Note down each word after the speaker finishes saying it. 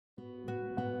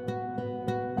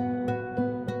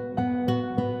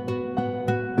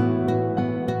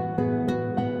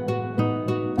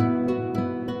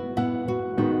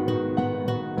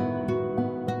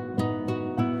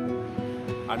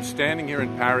I'm standing here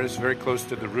in Paris, very close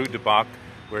to the Rue de Bac,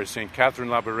 where St. Catherine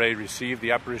Laboure received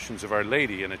the apparitions of Our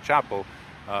Lady in a chapel,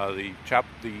 the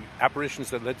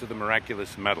apparitions that led to the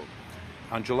Miraculous Medal.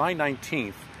 On July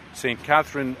 19th, St.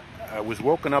 Catherine was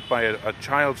woken up by a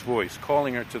child's voice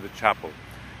calling her to the chapel,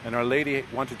 and Our Lady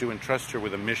wanted to entrust her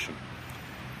with a mission.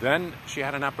 Then she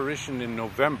had an apparition in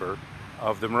November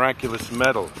of the Miraculous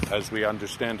Medal, as we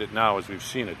understand it now, as we've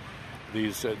seen it.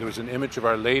 There was an image of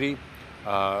Our Lady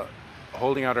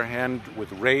holding out her hand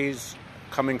with rays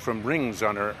coming from rings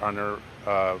on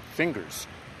her fingers.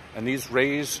 And these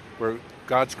rays were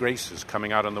God's graces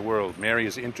coming out on the world. Mary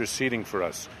is interceding for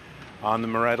us. On the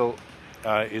medal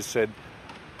is said,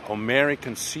 "O Mary,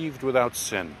 conceived without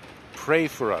sin, pray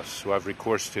for us who have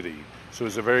recourse to thee." So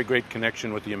there's a very great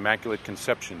connection with the Immaculate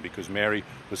Conception because Mary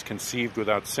was conceived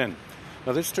without sin.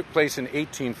 Now this took place in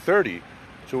 1830,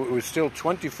 so it was still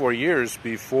 24 years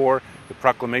before the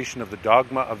proclamation of the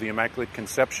dogma of the Immaculate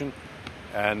Conception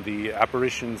and the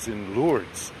apparitions in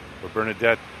Lourdes, where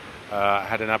Bernadette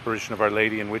had an apparition of Our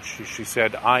Lady in which she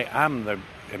said, "I am the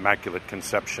Immaculate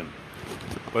Conception."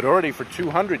 But already for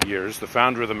 200 years, the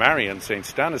founder of the Marian, St.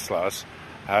 Stanislas,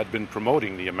 had been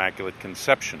promoting the Immaculate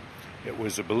Conception. It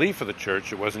was a belief of the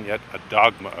Church, it wasn't yet a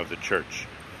dogma of the Church.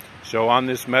 So on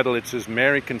this medal it says,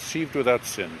 "Mary conceived without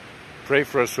sin, pray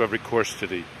for us who have recourse to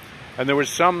thee." And there were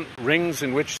some rings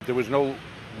in which there was no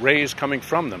rays coming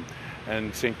from them.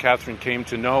 And St. Catherine came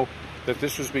to know that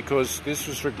this was because this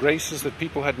was for graces that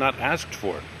people had not asked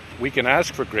for. We can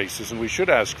ask for graces, and we should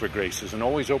ask for graces, and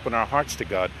always open our hearts to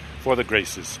God for the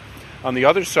graces. On the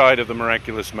other side of the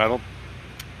Miraculous Medal,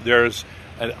 there's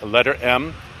a letter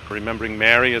M, remembering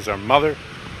Mary as our mother.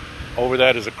 Over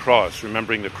that is a cross,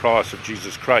 remembering the cross of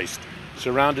Jesus Christ,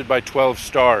 surrounded by 12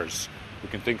 stars. We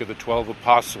can think of the 12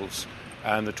 apostles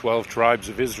and the 12 tribes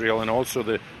of Israel, and also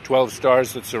the 12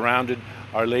 stars that surrounded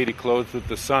Our Lady clothed with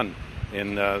the sun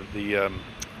in the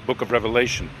book of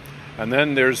Revelation. And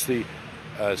then there's the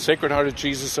Sacred Heart of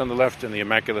Jesus on the left and the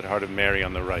Immaculate Heart of Mary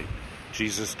on the right.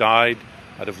 Jesus died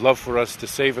out of love for us to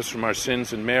save us from our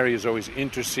sins, and Mary is always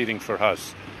interceding for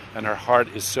us, and her heart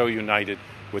is so united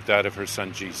with that of her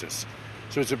son Jesus.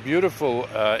 So it's a beautiful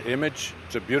image,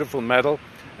 it's a beautiful medal,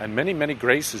 and many, many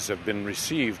graces have been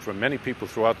received from many people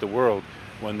throughout the world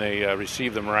when they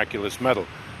receive the Miraculous Medal.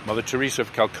 Mother Teresa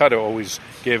of Calcutta always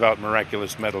gave out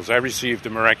miraculous medals. I received a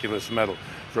miraculous medal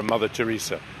from Mother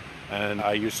Teresa, and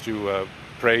I used to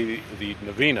pray the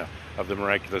novena of the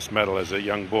Miraculous Medal as a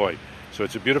young boy. So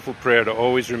it's a beautiful prayer to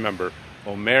always remember,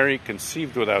 "O Mary,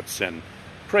 conceived without sin,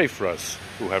 pray for us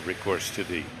who have recourse to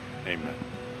thee." Amen.